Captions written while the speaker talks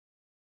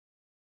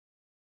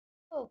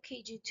Hello,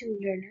 KG2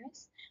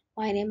 learners.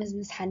 My name is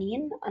Miss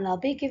Haneen, and I'll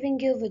be giving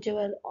you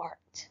visual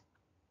art.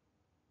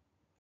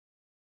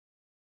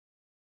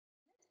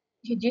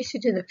 Introduce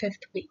you to the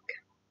fifth week.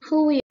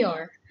 Who we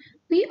are.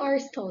 We are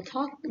still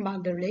talking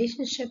about the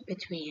relationship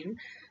between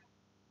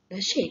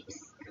the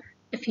shapes.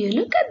 If you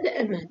look at the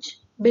image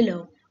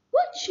below,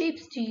 what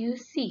shapes do you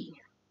see?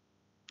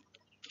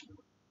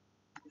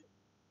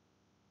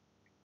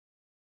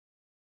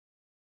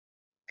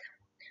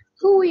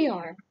 Who we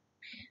are.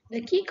 The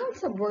key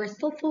concept we're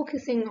still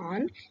focusing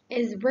on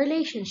is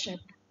relationship,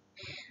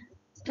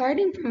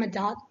 starting from a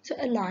dot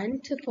to a line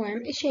to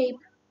form a shape.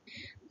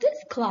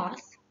 This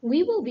class,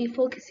 we will be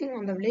focusing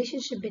on the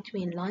relationship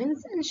between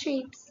lines and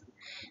shapes.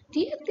 Do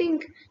you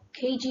think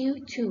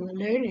KG2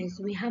 learners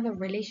we have a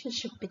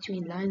relationship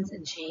between lines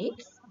and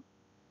shapes?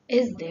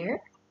 Is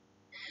there?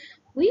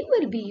 We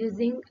will be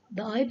using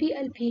the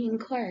IBLP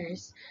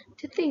inquiries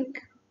to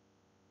think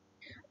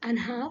and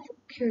have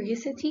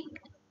curiosity.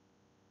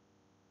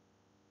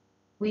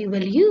 We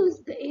will use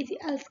the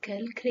ATL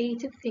skill,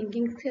 creative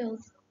thinking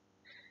skills,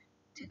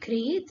 to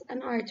create an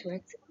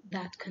artwork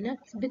that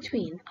connects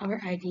between our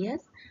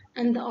ideas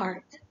and the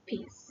art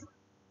piece.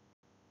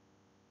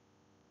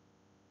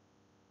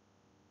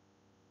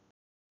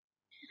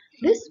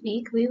 This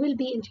week we will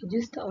be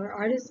introduced to our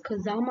artist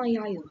Kozama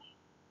Yayoi.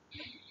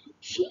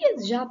 She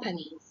is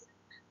Japanese.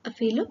 If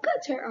we look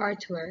at her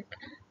artwork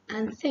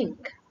and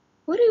think,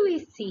 what do we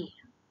see?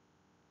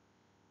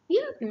 We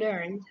have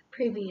learned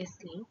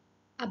previously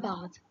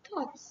about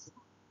dots.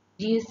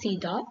 Do you see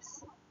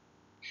dots?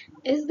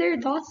 Is there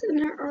dots in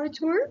her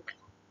artwork?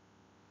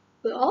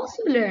 We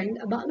also learned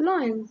about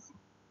lines.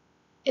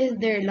 Is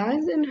there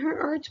lines in her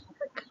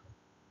artwork?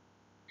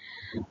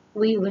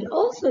 We will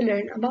also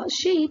learn about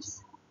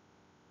shapes.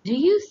 Do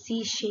you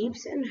see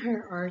shapes in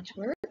her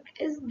artwork?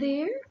 Is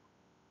there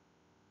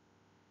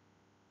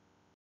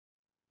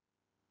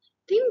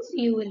things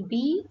you will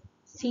be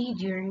see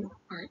during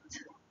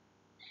art?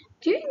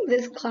 During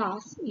this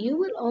class, you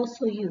will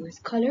also use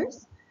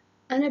colors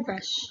and a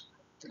brush.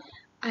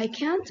 I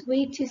can't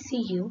wait to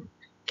see you,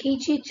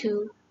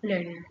 KG2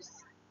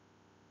 learners.